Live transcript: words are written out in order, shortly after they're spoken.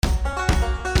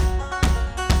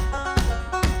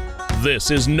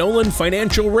This is Nolan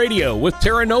Financial Radio with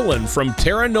Tara Nolan from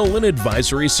Tara Nolan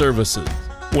Advisory Services.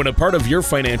 When a part of your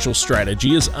financial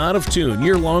strategy is out of tune,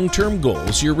 your long-term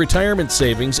goals, your retirement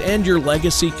savings, and your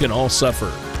legacy can all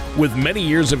suffer. With many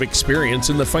years of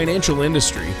experience in the financial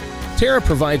industry, Tara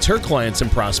provides her clients and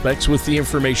prospects with the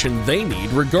information they need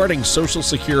regarding Social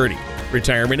Security,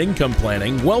 retirement income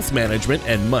planning, wealth management,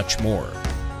 and much more.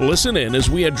 Listen in as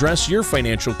we address your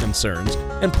financial concerns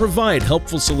and provide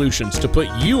helpful solutions to put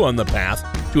you on the path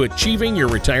to achieving your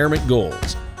retirement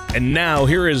goals. And now,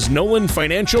 here is Nolan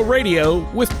Financial Radio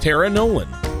with Tara Nolan.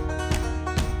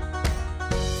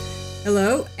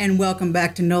 Hello, and welcome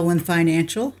back to Nolan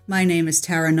Financial. My name is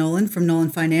Tara Nolan from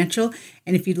Nolan Financial,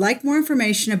 and if you'd like more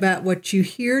information about what you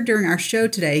hear during our show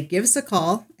today, give us a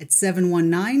call at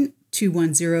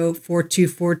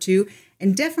 719-210-4242,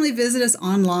 and definitely visit us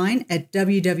online at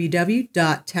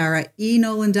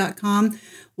www.taraenolan.com.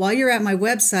 While you're at my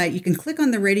website, you can click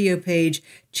on the radio page,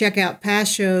 check out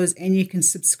past shows, and you can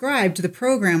subscribe to the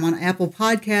program on Apple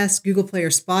Podcasts, Google Play,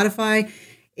 or Spotify.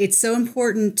 It's so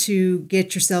important to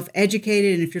get yourself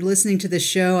educated. And if you're listening to this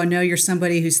show, I know you're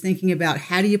somebody who's thinking about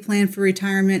how do you plan for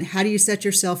retirement? How do you set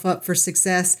yourself up for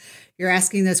success? You're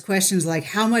asking those questions like,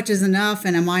 how much is enough?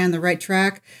 And am I on the right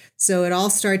track? So it all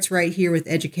starts right here with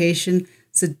education.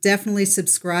 So definitely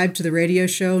subscribe to the radio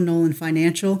show, Nolan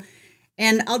Financial.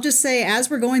 And I'll just say,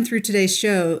 as we're going through today's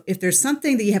show, if there's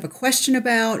something that you have a question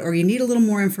about or you need a little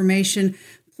more information,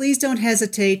 please don't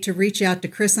hesitate to reach out to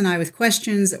Chris and I with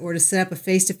questions or to set up a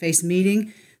face-to-face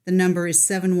meeting. The number is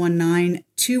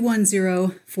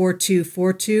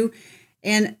 719-210-4242.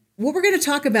 And what we're going to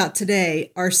talk about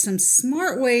today are some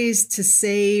smart ways to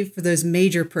save for those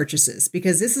major purchases,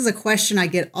 because this is a question I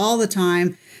get all the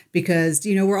time because,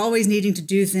 we're always needing to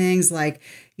do things like,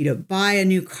 buy a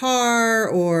new car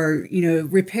or,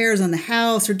 repairs on the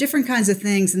house or different kinds of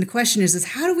things. And the question is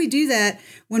how do we do that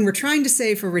when we're trying to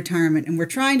save for retirement and we're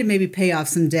trying to maybe pay off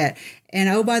some debt? And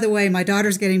oh, by the way, my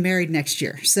daughter's getting married next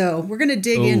year. So we're going to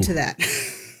dig into that.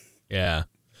 Yeah.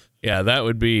 Yeah,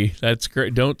 that's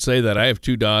great. Don't say that. I have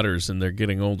two daughters and they're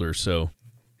getting older, so.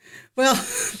 Well,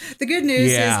 the good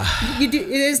news is it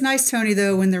is nice, Tony,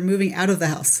 though, when they're moving out of the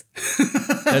house.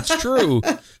 That's true.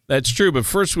 That's true. But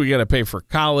first we got to pay for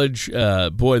college.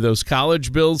 Boy, those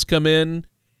college bills come in.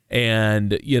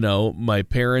 And, my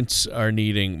parents are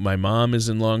my mom is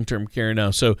in long-term care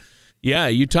now. So, yeah,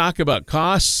 you talk about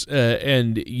costs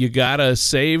and you got to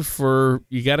save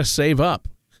up.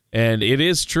 And it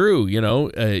is true,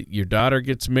 your daughter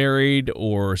gets married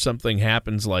or something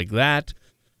happens like that.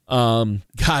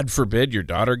 God forbid your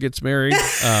daughter gets married.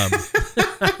 I'm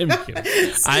kidding.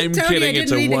 I'm Tony, kidding. I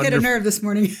didn't mean to hit a nerve this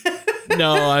morning.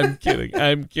 No, I'm kidding.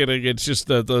 It's just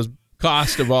the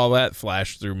cost of all that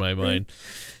flashed through my mind.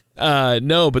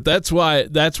 No, but that's why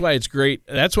it's great.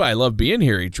 That's why I love being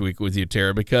here each week with you,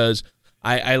 Tara, because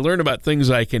I learn about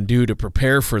things I can do to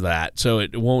prepare for that, so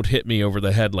it won't hit me over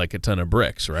the head like a ton of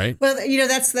bricks, right? Well,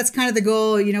 that's kind of the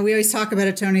goal. We always talk about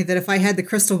it, Tony, that if I had the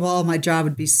crystal ball, my job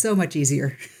would be so much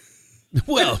easier.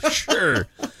 Well, sure.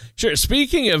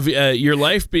 Speaking of your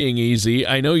life being easy,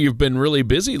 I know you've been really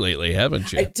busy lately,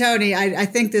 haven't you? Tony, I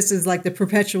think this is like the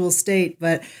perpetual state,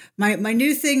 but my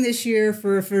new thing this year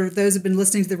for those who've been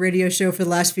listening to the radio show for the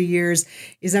last few years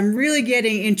is I'm really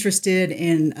getting interested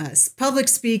in public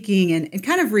speaking and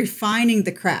kind of refining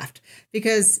the craft,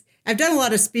 because I've done a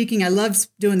lot of speaking. I love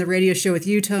doing the radio show with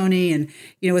you, Tony, and,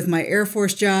 with my Air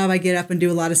Force job, I get up and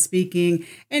do a lot of speaking.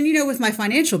 And, with my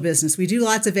financial business, we do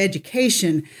lots of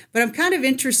education, but I'm kind of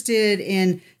interested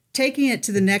in taking it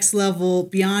to the next level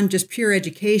beyond just pure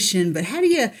education. But how do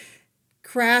you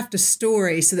craft a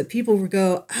story so that people will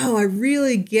go, oh, I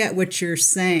really get what you're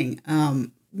saying?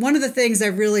 One of the things I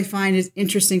really find is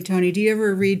interesting, Tony, do you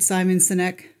ever read Simon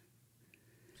Sinek?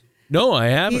 No, I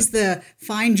haven't. He's the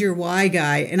Find Your Why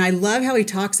guy. And I love how he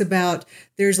talks about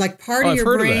there's like part of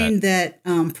your brain that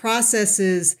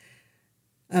processes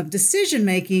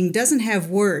decision-making doesn't have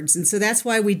words. And so that's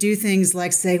why we do things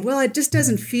like say, well, it just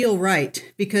doesn't feel right,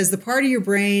 because the part of your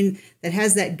brain that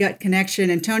has that gut connection,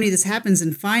 and Tony, this happens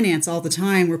in finance all the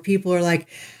time where people are like,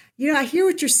 I hear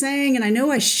what you're saying and I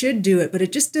know I should do it, but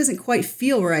it just doesn't quite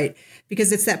feel right.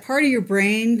 Because it's that part of your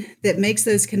brain that makes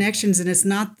those connections, and it's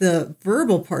not the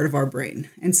verbal part of our brain.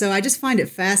 And so I just find it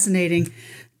fascinating,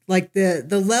 like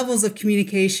the levels of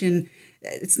communication.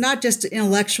 It's not just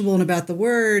intellectual and about the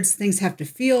words. Things have to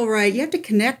feel right. You have to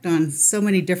connect on so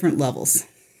many different levels.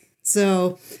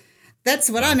 So that's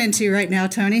what I'm into right now,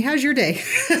 Tony. How's your day?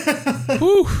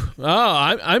 Whew.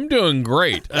 Oh, I'm doing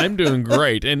great. I'm doing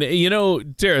great. And,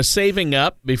 Tara, saving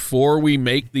up before we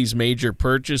make these major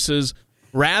purchases,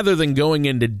 rather than going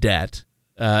into debt,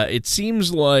 it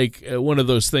seems like one of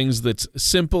those things that's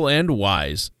simple and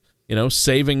wise,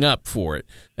 saving up for it.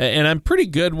 And I'm pretty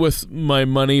good with my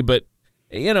money, but,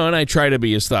 and I try to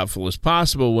be as thoughtful as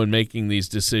possible when making these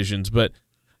decisions. But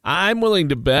I'm willing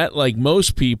to bet, like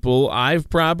most people, I've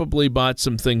probably bought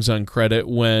some things on credit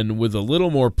when, with a little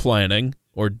more planning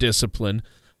or discipline,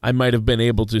 I might have been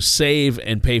able to save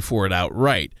and pay for it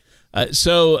outright.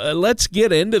 So let's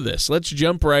get into this. Let's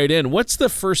jump right in. What's the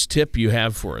first tip you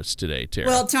have for us today, Tara?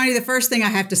 Well, Tony, the first thing I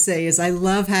have to say is I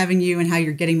love having you and how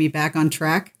you're getting me back on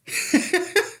track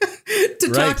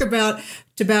to talk about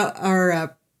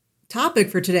our topic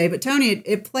for today. But Tony,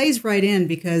 it plays right in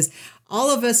because all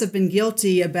of us have been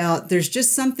guilty about there's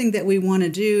just something that we want to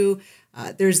do.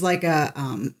 There's like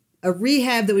a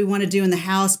rehab that we want to do in the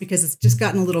house because it's just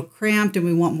gotten a little cramped and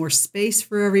we want more space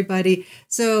for everybody.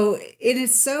 So it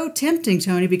is so tempting,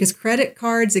 Tony, because credit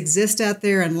cards exist out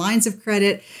there and lines of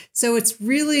credit. So it's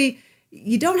really,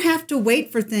 you don't have to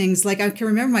wait for things. Like I can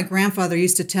remember my grandfather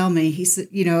used to tell me, he said,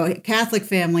 Catholic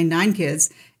family, 9 kids.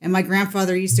 And my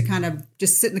grandfather used to kind of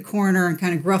just sit in the corner and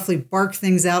kind of gruffly bark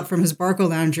things out from his Barco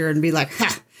Lounger and be like,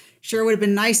 sure would have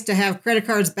been nice to have credit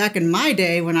cards back in my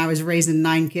day when I was raising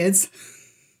 9 kids.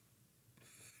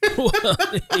 Well,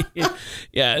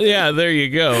 yeah, there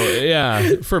you go.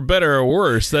 Yeah, for better or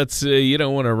worse, that's you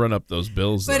don't want to run up those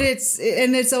bills. But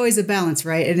it's always a balance,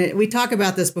 right? And we talk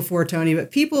about this before, Tony,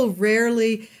 but people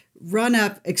rarely run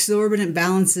up exorbitant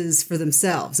balances for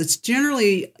themselves. It's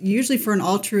usually for an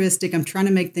altruistic, I'm trying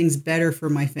to make things better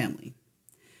for my family.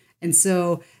 And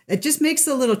so it just makes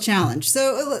it a little challenge.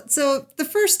 So the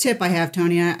first tip I have,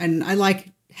 Tony, and I like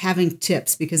having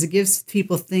tips because it gives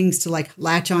people things to like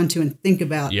latch onto and think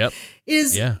about,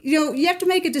 is, you have to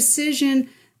make a decision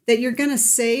that you're going to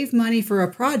save money for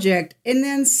a project and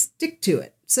then stick to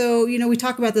it. So, we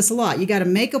talk about this a lot. You got to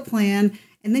make a plan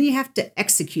and then you have to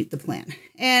execute the plan.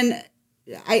 And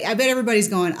I bet everybody's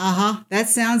going, that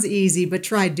sounds easy, but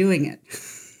try doing it.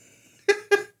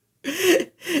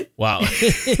 Wow.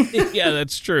 Yeah,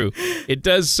 that's true. It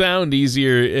does sound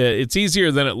easier. It's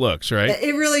easier than it looks, right?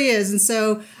 It really is. And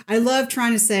so I love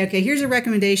trying to say, okay, here's a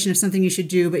recommendation of something you should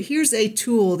do, but here's a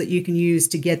tool that you can use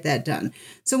to get that done.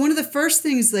 So one of the first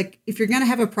things, like if you're going to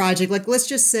have a project, like let's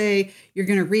just say you're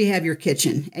going to rehab your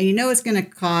kitchen and it's going to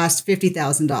cost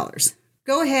 $50,000.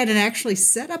 Go ahead and actually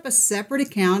set up a separate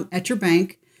account at your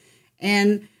bank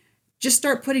and just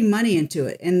start putting money into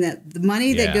it. And the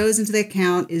money that goes into the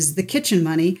account is the kitchen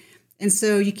money. And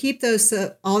so you keep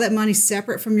all that money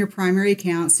separate from your primary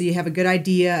account. So you have a good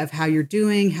idea of how you're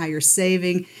doing, how you're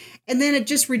saving. And then it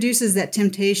just reduces that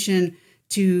temptation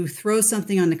to throw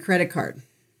something on the credit card.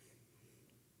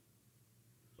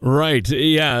 Right.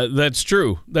 Yeah, that's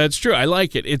true. I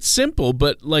like it. It's simple,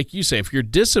 but like you say, if you're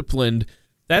disciplined,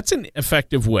 that's an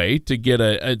effective way to get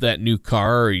that new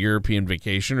car or a European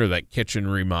vacation or that kitchen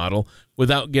remodel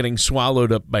without getting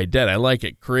swallowed up by debt. I like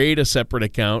it. Create a separate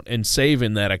account and save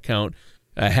in that account.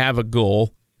 Have a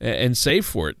goal and save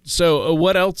for it. So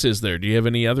what else is there? Do you have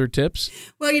any other tips?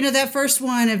 Well, that first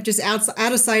one of just out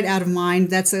of sight, out of mind,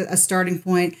 that's a starting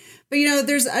point. But,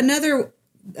 there's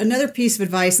another piece of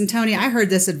advice, and Tony, I heard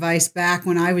this advice back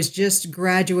when I was just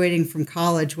graduating from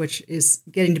college, which is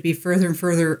getting to be further and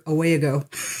further away ago.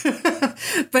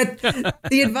 But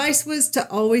the advice was to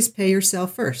always pay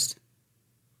yourself first.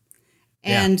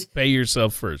 And pay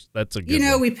yourself first. That's a good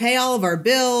one. We pay all of our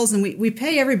bills and we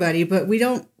pay everybody, but we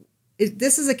don't.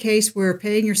 This is a case where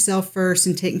paying yourself first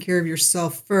and taking care of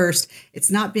yourself first,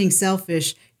 it's not being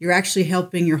selfish. You're actually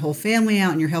helping your whole family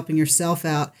out and you're helping yourself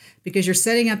out because you're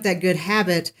setting up that good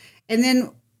habit. And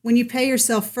then when you pay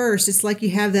yourself first, it's like you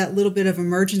have that little bit of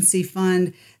emergency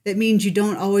fund that means you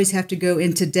don't always have to go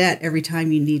into debt every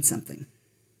time you need something.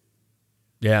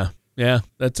 Yeah,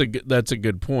 that's a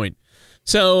good point.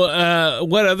 So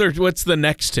what's the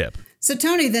next tip? So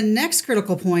Tony, the next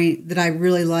critical point that I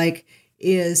really like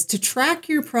is to track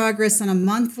your progress on a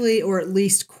monthly or at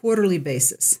least quarterly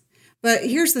basis. But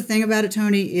here's the thing about it,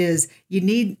 Tony, is you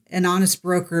need an honest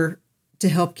broker to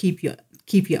help keep you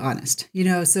honest.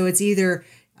 So it's either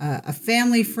a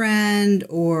family friend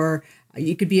or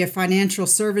you could be a financial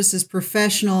services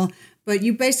professional, but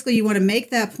you want to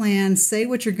make that plan, say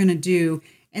what you're going to do,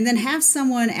 and then have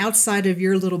someone outside of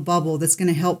your little bubble that's going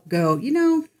to help go,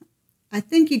 I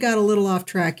think you got a little off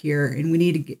track here and we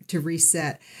need to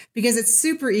reset, because it's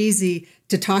super easy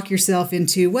to talk yourself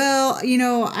into, well,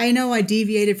 I know I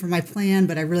deviated from my plan,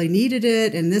 but I really needed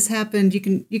it. And this happened. You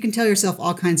can tell yourself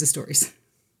all kinds of stories.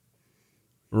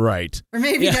 Right. Or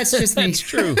maybe that's just me. That's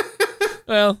true.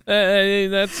 Well,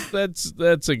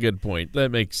 that's a good point.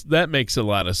 That makes a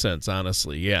lot of sense,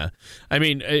 honestly. Yeah. I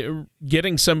mean,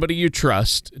 getting somebody you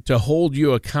trust to hold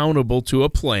you accountable to a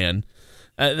plan,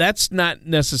 that's not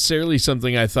necessarily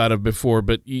something I thought of before,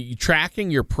 but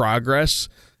tracking your progress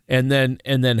and then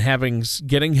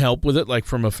getting help with it, like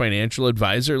from a financial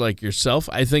advisor like yourself,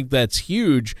 I think that's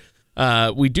huge.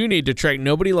 We do need to track.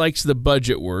 Nobody likes the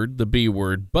budget word, the B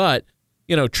word, but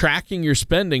tracking your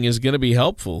spending is going to be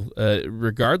helpful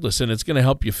regardless, and it's going to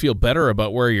help you feel better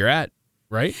about where you're at,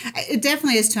 right? It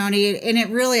definitely is, Tony, and it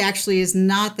really actually is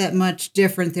not that much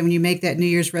different than when you make that New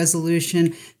Year's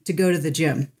resolution to go to the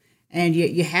gym. And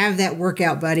you have that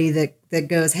workout buddy that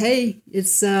goes, hey,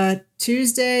 it's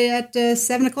Tuesday at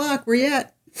 7 o'clock. Where you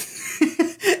at?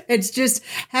 It's just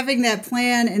having that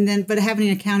plan but having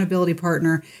an accountability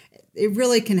partner. It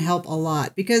really can help a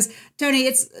lot because,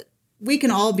 Tony, we can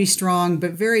all be strong,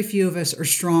 but very few of us are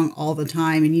strong all the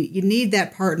time. And you need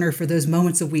that partner for those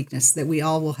moments of weakness that we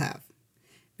all will have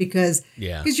because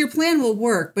your plan will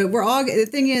work. But the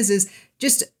thing is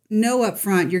just know up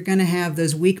front, you're going to have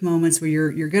those weak moments where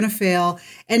you're going to fail.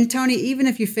 And Tony, even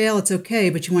if you fail, it's okay.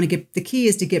 But the key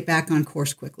is to get back on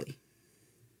course quickly.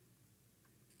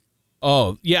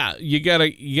 Oh, yeah, you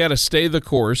gotta stay the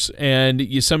course, and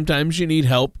sometimes you need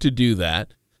help to do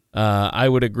that. I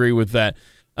would agree with that.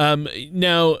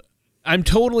 Now, I'm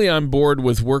totally on board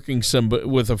with working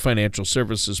with a financial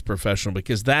services professional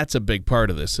because that's a big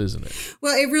part of this, isn't it?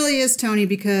 Well, it really is, Tony,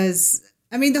 because,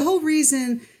 I mean, the whole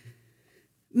reason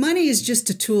money is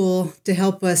just a tool to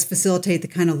help us facilitate the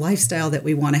kind of lifestyle that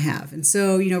we want to have. And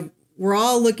so, we're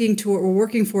all we're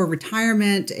working for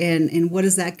retirement and what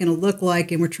is that going to look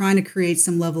like? And we're trying to create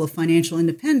some level of financial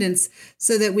independence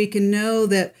so that we can know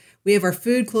that we have our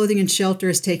food, clothing, and shelter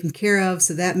is taken care of.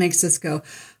 So that makes us go,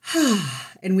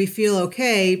 and we feel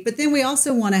okay. But then we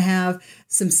also want to have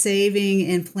some saving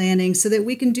and planning so that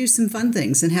we can do some fun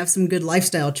things and have some good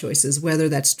lifestyle choices, whether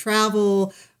that's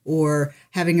travel or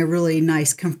having a really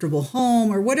nice, comfortable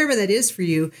home or whatever that is for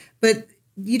you. But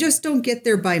you just don't get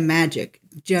there by magic,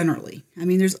 generally. I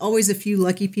mean, there's always a few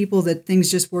lucky people that things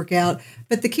just work out.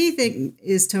 But the key thing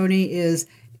is, Tony,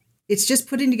 it's just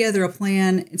putting together a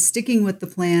plan and sticking with the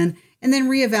plan and then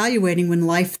reevaluating when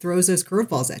life throws those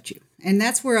curveballs at you. And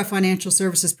that's where a financial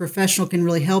services professional can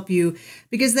really help you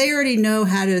because they already know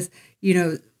how to,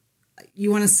 you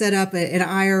want to set up an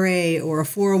IRA or a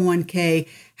 401k.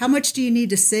 How much do you need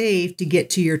to save to get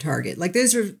to your target? Like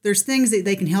there's things that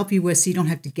they can help you with so you don't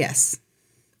have to guess.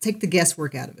 Take the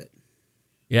guesswork out of it.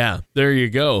 Yeah, there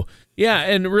you go. Yeah,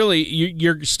 and really,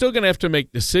 you're still going to have to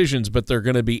make decisions, but they're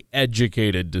going to be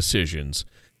educated decisions.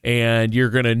 And you're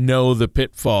going to know the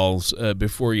pitfalls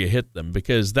before you hit them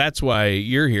because that's why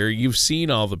you're here. You've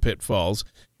seen all the pitfalls,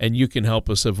 and you can help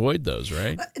us avoid those,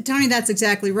 right? Tony, that's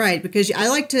exactly right because I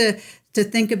like to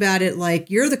think about it like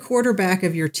you're the quarterback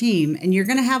of your team and you're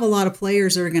going to have a lot of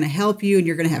players that are going to help you and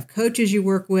you're going to have coaches you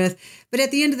work with. But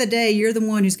at the end of the day, you're the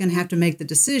one who's going to have to make the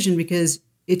decision because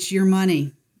it's your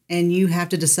money and you have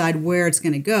to decide where it's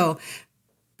going to go.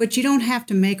 But you don't have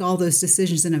to make all those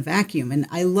decisions in a vacuum. And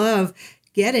I love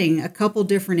getting a couple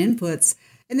different inputs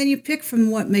and then you pick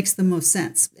from what makes the most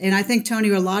sense. And I think, Tony,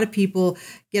 a lot of people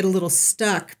get a little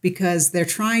stuck because they're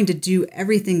trying to do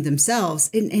everything themselves.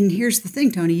 And here's the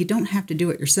thing, Tony, you don't have to do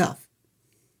it yourself.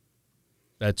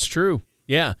 That's true.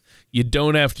 Yeah, you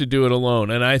don't have to do it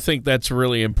alone. And I think that's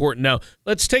really important. Now,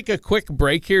 let's take a quick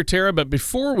break here, Tara. But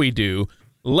before we do,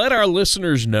 let our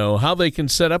listeners know how they can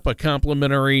set up a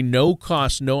complimentary, no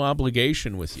cost, no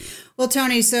obligation with you. Well,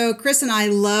 Tony, so Chris and I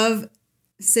love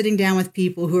sitting down with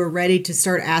people who are ready to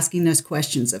start asking those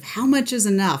questions of how much is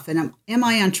enough and am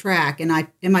I on track and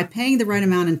am I paying the right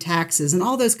amount in taxes and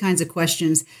all those kinds of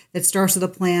questions that starts with a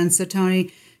plan. So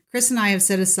Tony, Chris and I have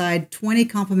set aside 20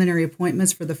 complimentary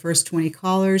appointments for the first 20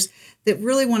 callers that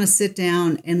really want to sit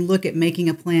down and look at making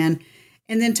a plan.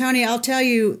 And then Tony, I'll tell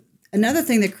you another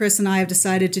thing that Chris and I have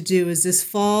decided to do is this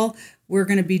fall, we're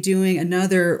going to be doing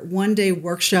another one-day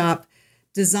workshop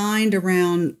designed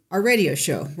around our radio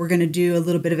show. We're going to do a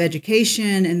little bit of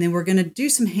education, and then we're going to do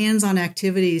some hands-on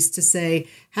activities to say,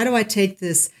 how do I take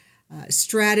this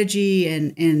strategy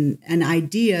and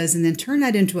ideas and then turn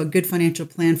that into a good financial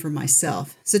plan for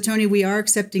myself? So, Tony, we are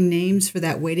accepting names for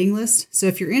that waiting list. So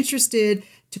if you're interested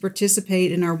to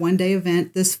participate in our one-day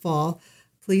event this fall,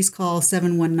 please call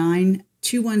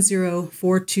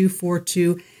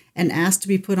 719-210-4242 and ask to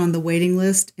be put on the waiting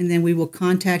list, and then we will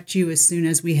contact you as soon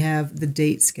as we have the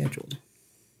date scheduled.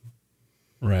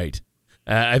 Right.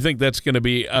 I think that's going to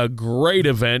be a great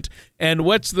event. And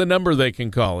what's the number they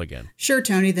can call again? Sure,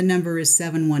 Tony. The number is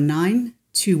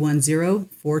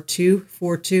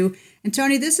 719-210-4242. And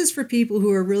Tony, this is for people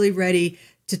who are really ready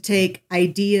to take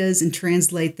ideas and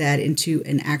translate that into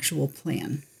an actual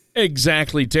plan.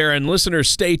 Exactly, Tara. And listeners,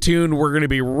 stay tuned. We're going to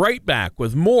be right back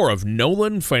with more of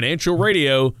Nolan Financial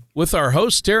Radio with our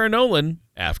host, Tara Nolan,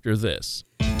 after this.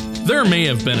 There may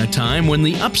have been a time when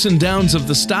the ups and downs of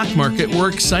the stock market were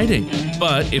exciting.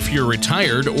 But if you're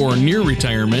retired or near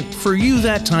retirement, for you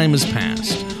that time has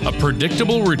passed. A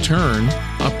predictable return,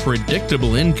 a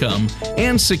predictable income,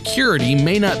 and security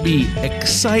may not be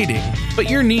exciting,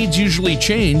 but your needs usually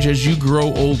change as you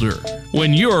grow older.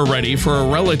 When you're ready for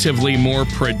a relatively more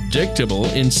predictable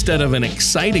instead of an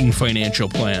exciting financial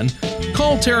plan,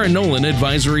 call Tara Nolan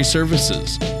Advisory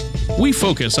Services. We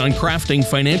focus on crafting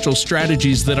financial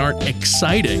strategies that aren't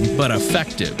exciting but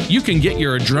effective. You can get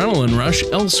your adrenaline rush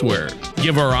elsewhere.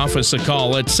 Give our office a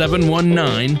call at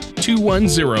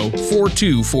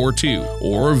 719-210-4242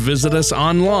 or visit us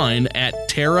online at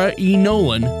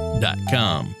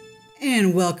taraenolan.com.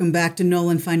 And welcome back to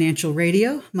Nolan Financial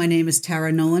Radio. My name is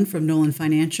Tara Nolan from Nolan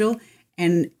Financial.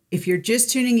 And if you're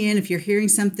just tuning in, if you're hearing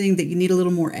something that you need a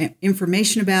little more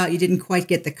information about, you didn't quite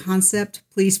get the concept,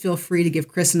 please feel free to give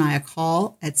Chris and I a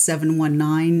call at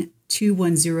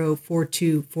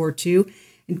 719-210-4242.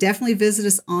 And definitely visit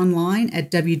us online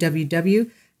at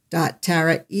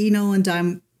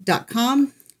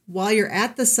www.taraenolan.com. While you're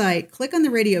at the site, click on the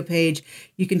radio page.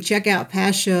 You can check out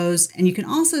past shows, and you can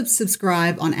also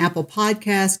subscribe on Apple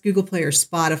Podcasts, Google Play, or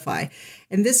Spotify.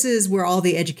 And this is where all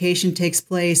the education takes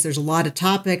place. There's a lot of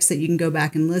topics that you can go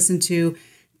back and listen to.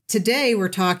 Today, we're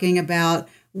talking about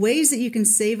ways that you can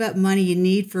save up money you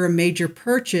need for a major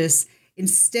purchase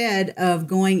instead of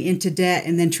going into debt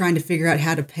and then trying to figure out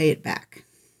how to pay it back.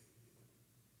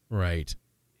 Right.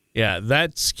 Yeah,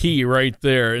 that's key right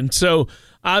there. And so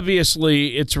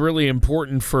obviously it's really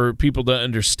important for people to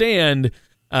understand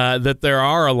that there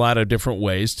are a lot of different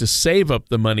ways to save up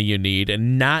the money you need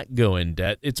and not go in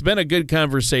debt. It's been a good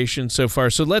conversation so far,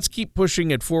 so let's keep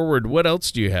pushing it forward. What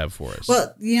else do you have for us?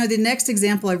 Well, the next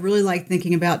example I really like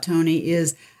thinking about, Tony,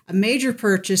 is a major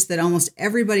purchase that almost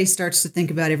everybody starts to think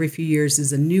about every few years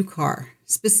is a new car.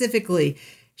 Specifically,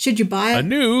 should you buy a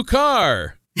new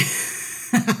car?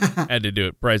 Had to do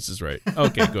it. Price is right.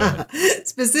 Okay, go ahead.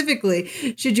 Specifically,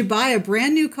 should you buy a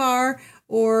brand new car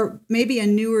or maybe a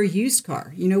newer used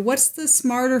car? What's the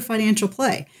smarter financial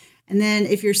play? And then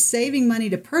if you're saving money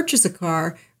to purchase a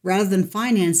car rather than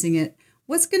financing it,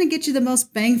 what's going to get you the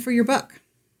most bang for your buck?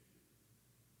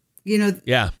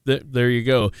 Yeah, there you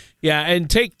go. Yeah, and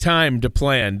take time to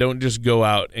plan. Don't just go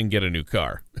out and get a new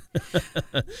car.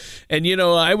 And,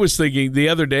 I was thinking the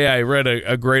other day I read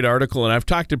a great article, and I've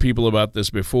talked to people about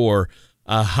this before,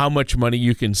 how much money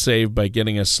you can save by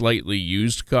getting a slightly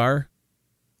used car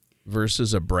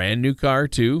versus a brand new car,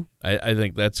 too. I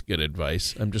think that's good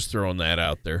advice. I'm just throwing that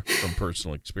out there from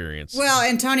personal experience. Well,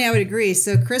 and Tony, I would agree.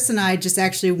 So Chris and I just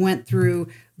actually went through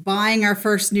buying our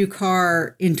first new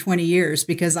car in 20 years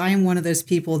because I am one of those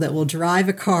people that will drive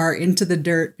a car into the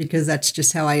dirt because that's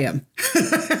just how I am.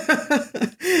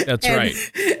 That's right.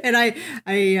 And I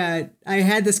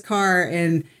had this car,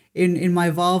 and in my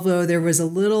Volvo, there was a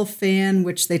little fan,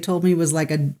 which they told me was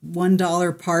like a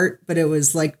 $1 part, but it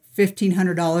was like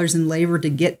 $1,500 in labor to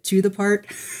get to the part.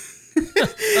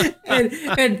 and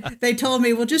they told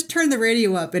me, well, just turn the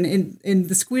radio up. And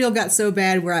the squeal got so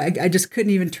bad where I just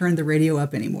couldn't even turn the radio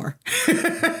up anymore.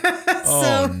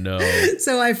 No.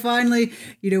 So I finally,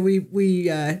 we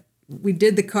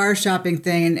did the car shopping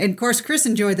thing. And of course, Chris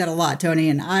enjoyed that a lot, Tony.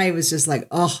 And I was just like,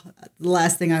 the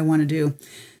last thing I want to do.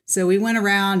 So we went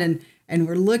around and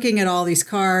we're looking at all these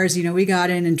cars. We got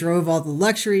in and drove all the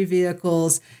luxury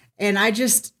vehicles. And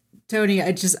Tony,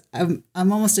 I'm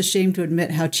almost ashamed to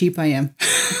admit how cheap I am.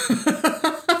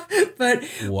 But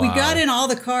wow. We got in all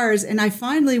the cars, and I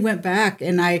finally went back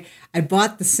and I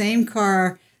bought the same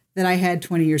car that I had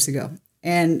 20 years ago.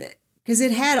 And because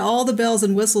it had all the bells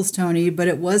and whistles, Tony, but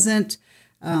it wasn't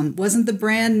the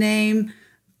brand name.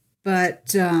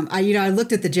 But I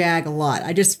looked at the Jag a lot.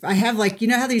 I have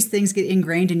how these things get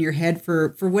ingrained in your head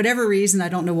for whatever reason. I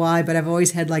don't know why, but I've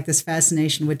always had like this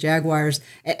fascination with Jaguars,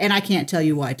 and I can't tell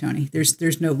you why, Tony.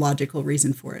 There's no logical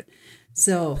reason for it.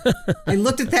 So I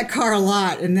looked at that car a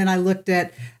lot, and then I looked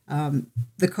at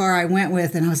the car I went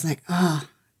with, and I was like,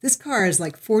 this car is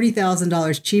like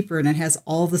 $40,000 cheaper, and it has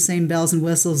all the same bells and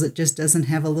whistles. It just doesn't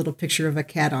have a little picture of a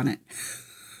cat on it.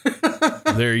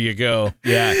 There you go.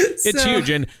 Yeah, it's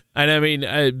huge. And I mean,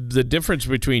 the difference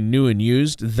between new and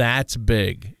used, that's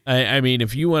big. I mean,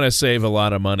 if you want to save a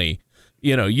lot of money,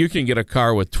 you can get a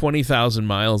car with 20,000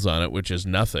 miles on it, which is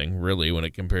nothing really when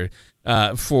it compares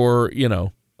for,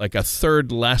 like a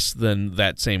third less than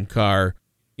that same car,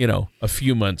 a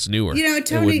few months newer,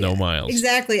 Tony, with no miles.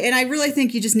 Exactly. And I really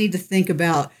think you just need to think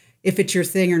about if it's your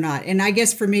thing or not. And I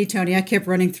guess for me, Tony, I kept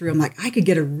running through. I'm like, I could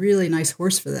get a really nice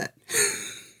horse for that.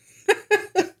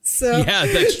 Yeah,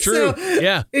 that's true.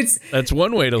 That's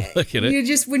one way to look at it. You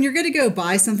just, when you're going to go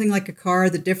buy something like a car,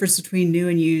 the difference between new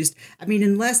and used, I mean,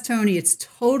 unless, Tony, it's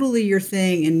totally your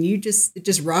thing and it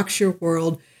just rocks your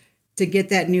world to get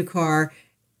that new car,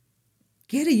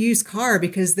 get a used car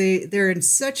because they're in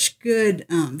such good,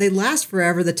 they last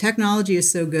forever. The technology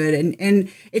is so good.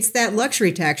 And it's that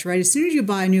luxury tax, right? As soon as you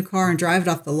buy a new car and drive it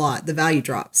off the lot, the value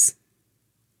drops.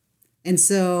 And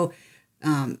so,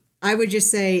 I would just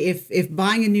say if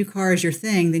buying a new car is your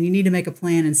thing, then you need to make a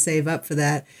plan and save up for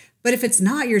that. But if it's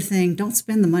not your thing, don't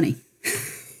spend the money.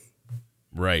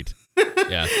 Right.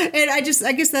 Yeah. And I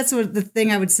guess that's what the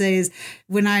thing I would say is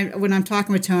when I'm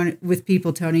talking with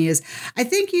people, Tony, is I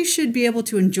think you should be able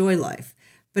to enjoy life.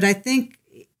 But I think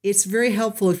it's very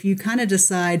helpful if you kind of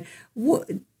decide what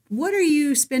are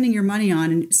you spending your money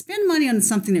on, and spend money on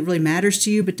something that really matters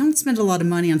to you, but don't spend a lot of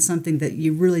money on something that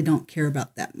you really don't care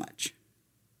about that much.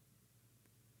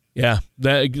 Yeah,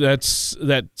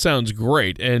 that sounds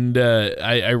great, and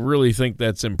I really think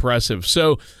that's impressive.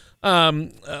 So,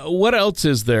 what else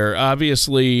is there?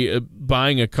 Obviously,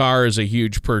 buying a car is a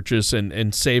huge purchase,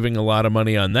 and saving a lot of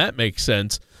money on that makes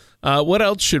sense. What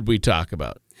else should we talk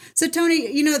about? So,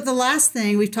 Tony, the last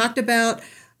thing we've talked about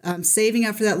saving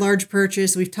up for that large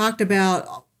purchase. We've talked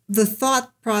about the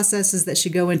thought processes that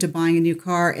should go into buying a new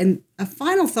car. And a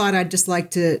final thought I'd just like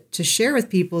to share with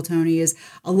people, Tony, is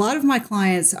a lot of my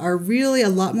clients are really a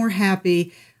lot more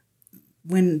happy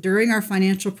when during our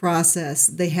financial process,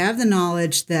 they have the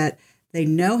knowledge that they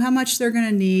know how much they're going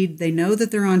to need, they know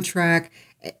that they're on track,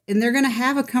 and they're going to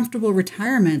have a comfortable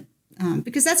retirement.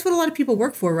 Because that's what a lot of people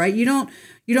work for, right? You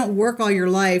don't work all your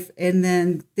life and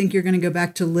then think you're going to go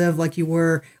back to live like you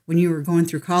were when you were going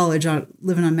through college,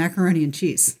 living on macaroni and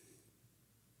cheese.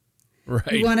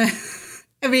 Right. You want to,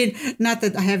 I mean, not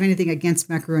that I have anything against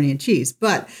macaroni and cheese,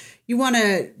 but you want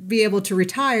to be able to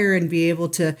retire and be able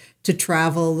to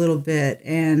travel a little bit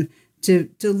and to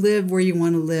live where you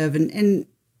want to live and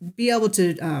be able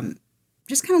to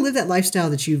just kind of live that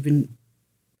lifestyle that you've been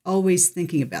always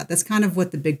thinking about. That's kind of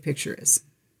what the big picture is.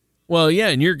 Well, yeah,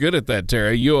 and you're good at that,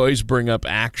 Tara. You always bring up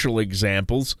actual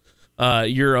examples.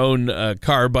 Your own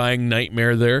car buying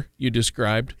nightmare there you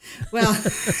described. Well,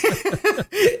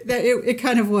 it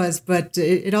kind of was, but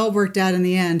it all worked out in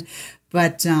the end.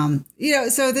 But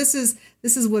so this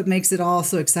is what makes it all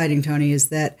so exciting, Tony, is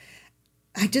that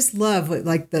I just love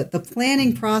the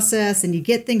planning process, and you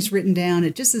get things written down.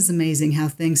 It just is amazing how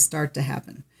things start to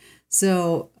happen.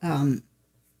 So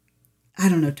I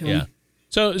don't know, Tony.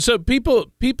 Yeah. So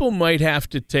people might have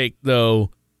to take, though.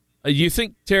 You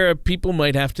think, Tara, people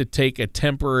might have to take a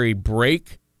temporary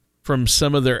break from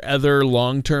some of their other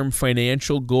long-term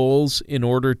financial goals in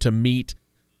order to meet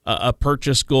a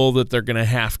purchase goal that they're going to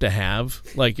have?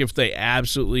 Like if they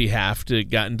absolutely have to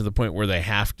gotten to the point where they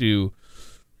have to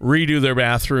redo their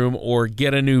bathroom or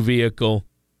get a new vehicle,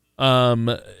 I'm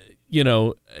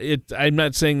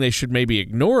not saying they should maybe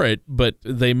ignore it, but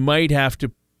they might have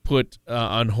to put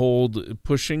on hold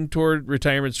pushing toward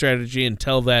retirement strategy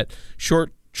until that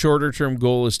shorter term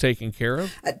goal is taken care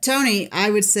of? Tony, I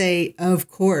would say, of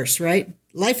course, right?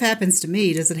 Life happens to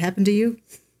me. Does it happen to you?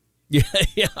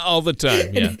 Yeah, all the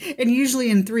time. Yeah, and usually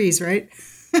in threes, right?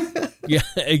 Yeah,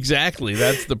 exactly.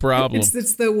 That's the problem.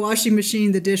 It's the washing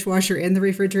machine, the dishwasher, and the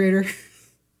refrigerator.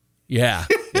 Yeah.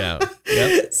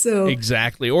 Yep. So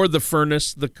exactly, or the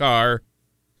furnace, the car,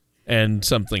 and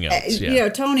something else. Yeah.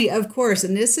 Tony, of course.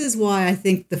 And this is why I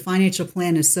think the financial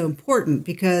plan is so important,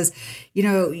 because,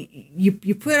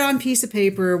 you put on a piece of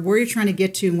paper where you're trying to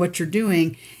get to and what you're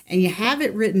doing, and you have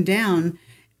it written down.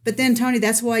 But then, Tony,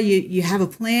 that's why you have a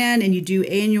plan and you do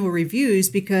annual reviews,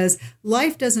 because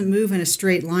life doesn't move in a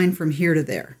straight line from here to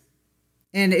there.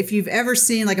 And if you've ever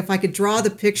seen, like if I could draw the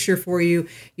picture for you,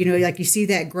 like you see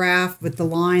that graph with the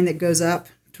line that goes up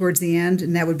towards the end,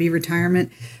 and that would be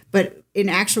retirement. But in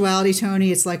actuality,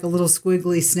 Tony, it's like a little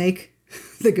squiggly snake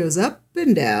that goes up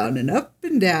and down and up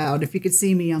and down. If you could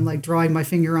see me, I'm like drawing my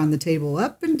finger on the table,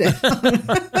 up and down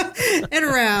and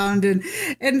around.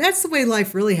 And that's the way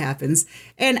life really happens.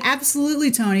 And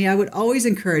absolutely, Tony, I would always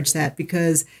encourage that,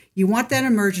 because you want that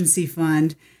emergency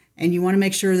fund and you want to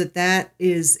make sure that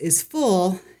is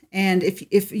full. And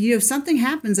if something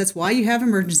happens, that's why you have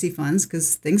emergency funds,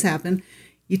 because things happen.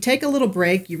 You take a little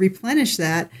break, you replenish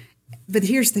that. But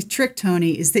here's the trick,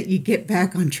 Tony, is that you get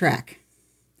back on track.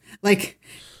 Like,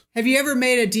 have you ever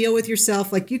made a deal with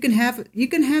yourself? Like, you can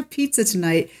have pizza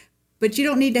tonight, but you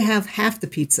don't need to have half the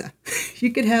pizza.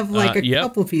 You could have like a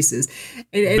couple pieces.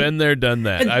 Been there, done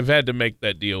that. I've had to make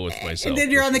that deal with myself. And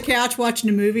then you're on the couch watching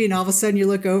a movie, and all of a sudden you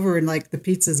look over and like the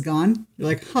pizza's gone. You're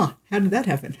like, how did that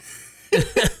happen?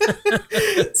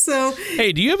 So,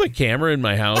 hey, do you have a camera in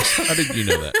my house? How did you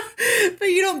know that? But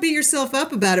you don't beat yourself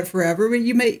up about it forever. But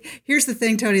here's the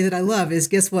thing, Tony, that I love is,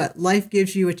 guess what? Life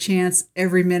gives you a chance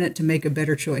every minute to make a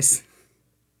better choice.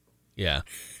 Yeah.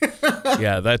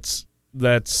 Yeah, that's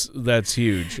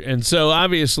huge. And so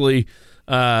obviously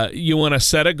you want to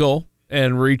set a goal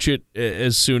and reach it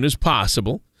as soon as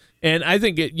possible. And I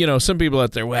think some people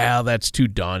out there, well, that's too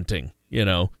daunting,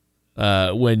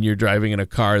 when you're driving in a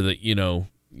car that,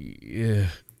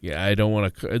 I don't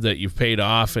want that you've paid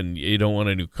off and you don't want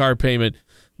a new car payment,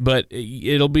 but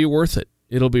it'll be worth it.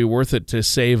 It'll be worth it to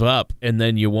save up, and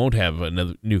then you won't have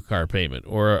another new car payment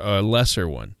or a lesser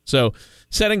one. So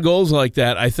setting goals like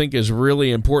that, I think, is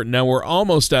really important. Now, we're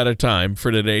almost out of time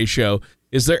for today's show.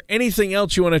 Is there anything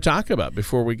else you want to talk about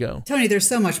before we go? Tony, there's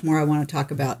so much more I want to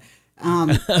talk about.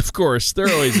 Of course, there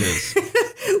always is.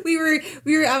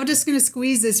 I was just going to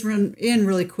squeeze this in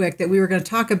really quick, that we were going to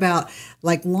talk about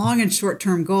like long and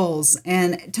short-term goals.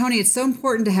 And Tony, it's so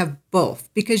important to have both,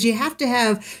 because you have to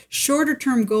have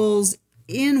shorter-term goals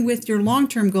in with your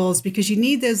long-term goals, because you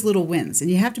need those little wins and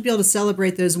you have to be able to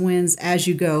celebrate those wins as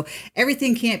you go.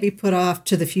 Everything can't be put off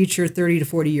to the future 30 to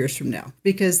 40 years from now,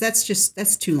 because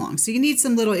that's too long. So you need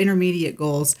some little intermediate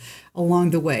goals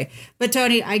along the way. But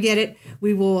Tony, I get it.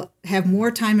 We will have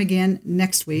more time again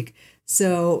next week.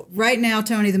 So right now,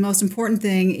 Tony, the most important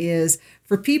thing is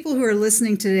for people who are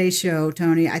listening to today's show,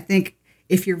 Tony, I think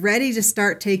if you're ready to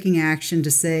start taking action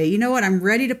to say, you know what, I'm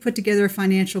ready to put together a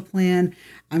financial plan.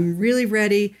 I'm really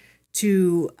ready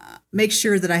to make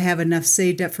sure that I have enough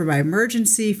saved up for my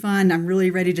emergency fund. I'm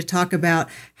really ready to talk about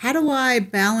how do I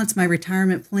balance my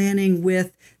retirement planning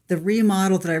with the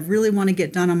remodel that I really want to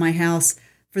get done on my house.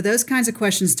 For those kinds of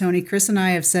questions, Tony, Chris and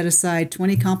I have set aside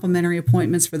 20 complimentary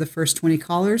appointments for the first 20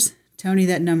 callers. Tony,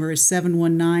 that number is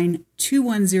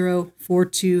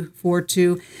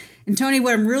 719-210-4242. And Tony,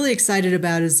 what I'm really excited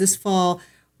about is this fall,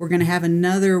 we're going to have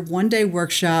another one-day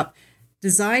workshop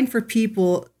designed for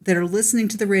people that are listening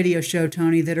to the radio show,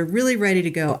 Tony, that are really ready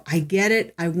to go. I get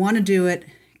it. I want to do it.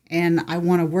 And I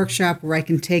want a workshop where I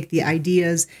can take the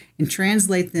ideas and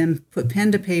translate them, put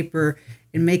pen to paper,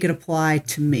 and make it apply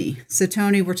to me. So,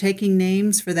 Tony, we're taking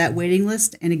names for that waiting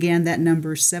list. And again, that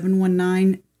number is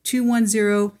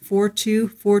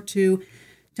 719-210-4242.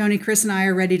 Tony, Chris, and I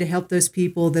are ready to help those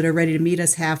people that are ready to meet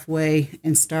us halfway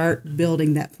and start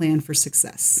building that plan for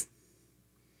success.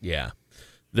 Yeah.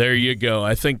 There you go.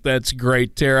 I think that's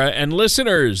great, Tara. And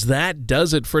listeners, that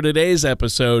does it for today's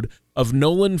episode of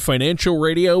Nolan Financial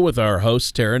Radio with our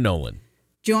host, Tara Nolan.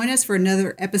 Join us for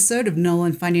another episode of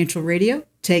Nolan Financial Radio.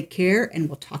 Take care, and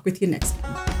we'll talk with you next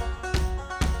time.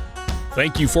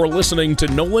 Thank you for listening to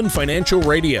Nolan Financial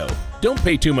Radio. Don't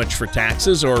pay too much for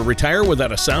taxes or retire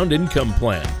without a sound income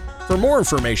plan. For more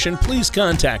information, please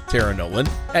contact Tara Nolan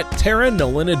at Tara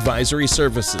Nolan Advisory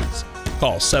Services.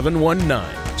 Call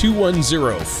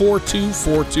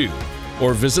 719-210-4242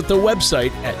 or visit the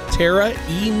website at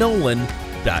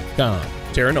taraenolan.com.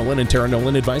 Tara Nolan and Tara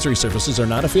Nolan Advisory Services are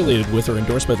not affiliated with or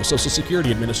endorsed by the Social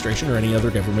Security Administration or any other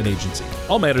government agency.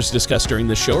 All matters discussed during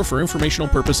this show are for informational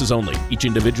purposes only. Each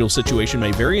individual situation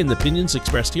may vary, and the opinions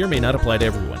expressed here may not apply to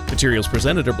everyone. Materials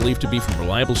presented are believed to be from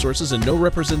reliable sources, and no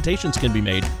representations can be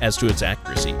made as to its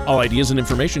accuracy. All ideas and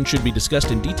information should be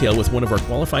discussed in detail with one of our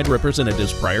qualified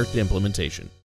representatives prior to implementation.